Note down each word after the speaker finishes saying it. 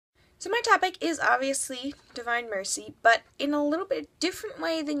So my topic is obviously divine mercy, but in a little bit different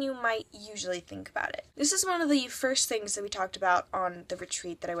way than you might usually think about it. This is one of the first things that we talked about on the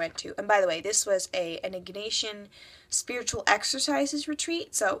retreat that I went to. And by the way, this was an Ignatian spiritual exercises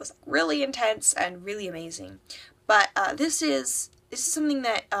retreat, so it was really intense and really amazing. But this is something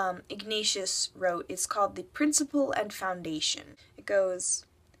that Ignatius wrote. It's called the Principle and Foundation. It goes,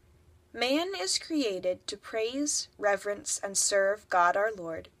 "Man is created to praise, reverence, and serve God our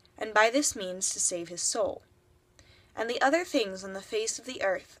Lord, and by this means to save his soul. And the other things on the face of the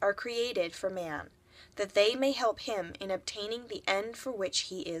earth are created for man, that they may help him in obtaining the end for which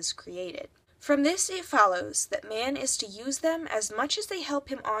he is created. From this it follows that man is to use them as much as they help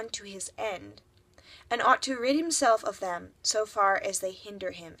him on to his end, and ought to rid himself of them so far as they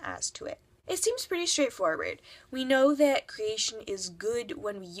hinder him as to it." It seems pretty straightforward. We know that creation is good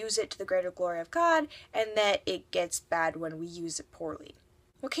when we use it to the greater glory of God, and that it gets bad when we use it poorly.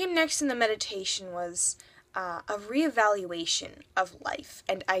 What came next in the meditation was a reevaluation of life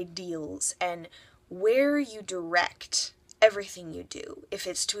and ideals and where you direct everything you do. If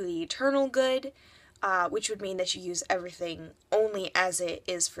it's to the eternal good, which would mean that you use everything only as it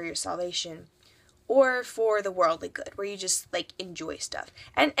is for your salvation, or for the worldly good, where you just, enjoy stuff.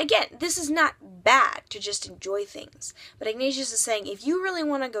 And again, this is not bad to just enjoy things. But Ignatius is saying, if you really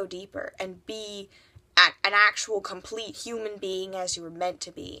want to go deeper and be an actual complete human being as you were meant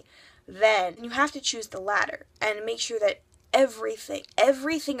to be, then you have to choose the latter and make sure that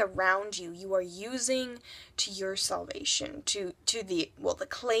everything around you, you are using to your salvation, to the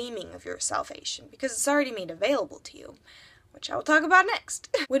claiming of your salvation, because it's already made available to you, which I will talk about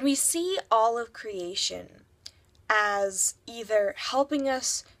next. When we see all of creation as either helping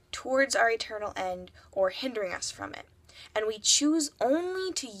us towards our eternal end or hindering us from it, and we choose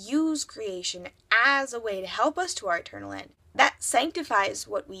only to use creation as a way to help us to our eternal end, that sanctifies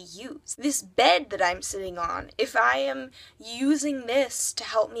what we use. This bed that I'm sitting on, if I am using this to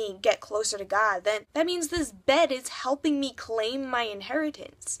help me get closer to God, then that means this bed is helping me claim my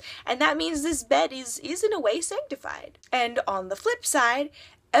inheritance. And that means this bed is in a way sanctified. And on the flip side,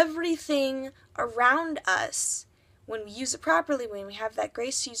 everything around us, when we use it properly, when we have that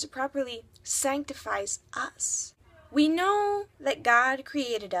grace to use it properly, sanctifies us. We know that God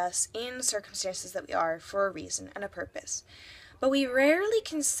created us in the circumstances that we are for a reason and a purpose, but we rarely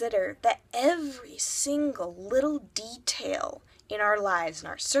consider that every single little detail in our lives, in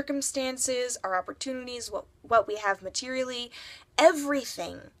our circumstances, our opportunities, what we have materially,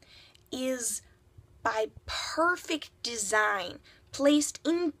 everything is by perfect design, placed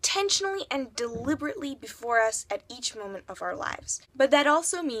intentionally and deliberately before us at each moment of our lives. But that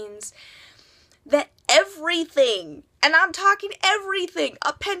also means that everything, and I'm talking everything,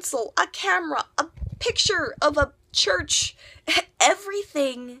 a pencil, a camera, a picture of a church,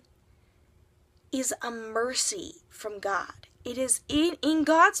 everything is a mercy from God. It is in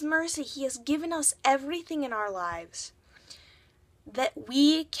God's mercy, He has given us everything in our lives that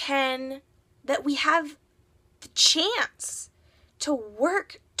we have the chance to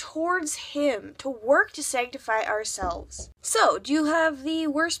work towards Him, to work to sanctify ourselves. So, do you have the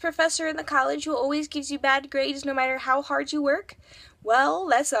worst professor in the college who always gives you bad grades no matter how hard you work? Well,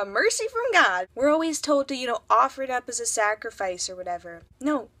 that's a mercy from God. We're always told to, offer it up as a sacrifice or whatever.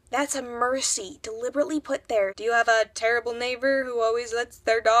 No, that's a mercy deliberately put there. Do you have a terrible neighbor who always lets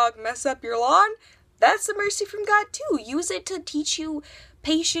their dog mess up your lawn? That's a mercy from God too. Use it to teach you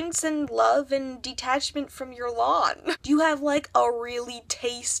patience and love and detachment from your lawn. Do you have a really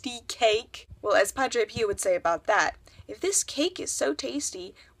tasty cake? Well, as Padre Pio would say about that, if this cake is so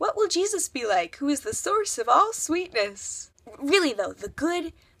tasty, what will Jesus be like, who is the source of all sweetness? Really though, the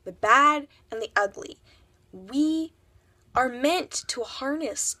good, the bad, and the ugly, we are meant to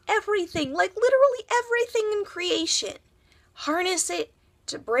harness everything, literally everything in creation. Harness it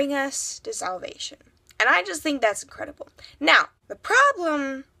to bring us to salvation. And I just think that's incredible. Now, the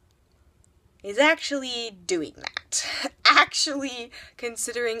problem is actually doing that. Actually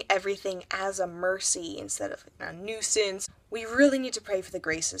considering everything as a mercy instead of a nuisance. We really need to pray for the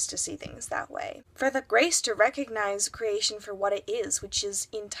graces to see things that way. For the grace to recognize creation for what it is, which is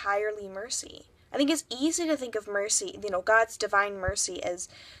entirely mercy. I think it's easy to think of mercy, God's divine mercy, as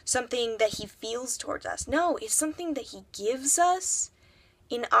something that He feels towards us. No, it's something that He gives us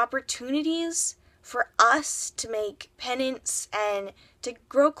in opportunities for us to make penance and to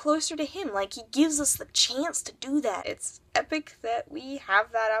grow closer to Him. He gives us the chance to do that. It's epic that we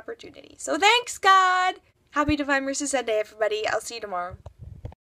have that opportunity. So thanks, God! Happy Divine Mercy Sunday, everybody. I'll see you tomorrow.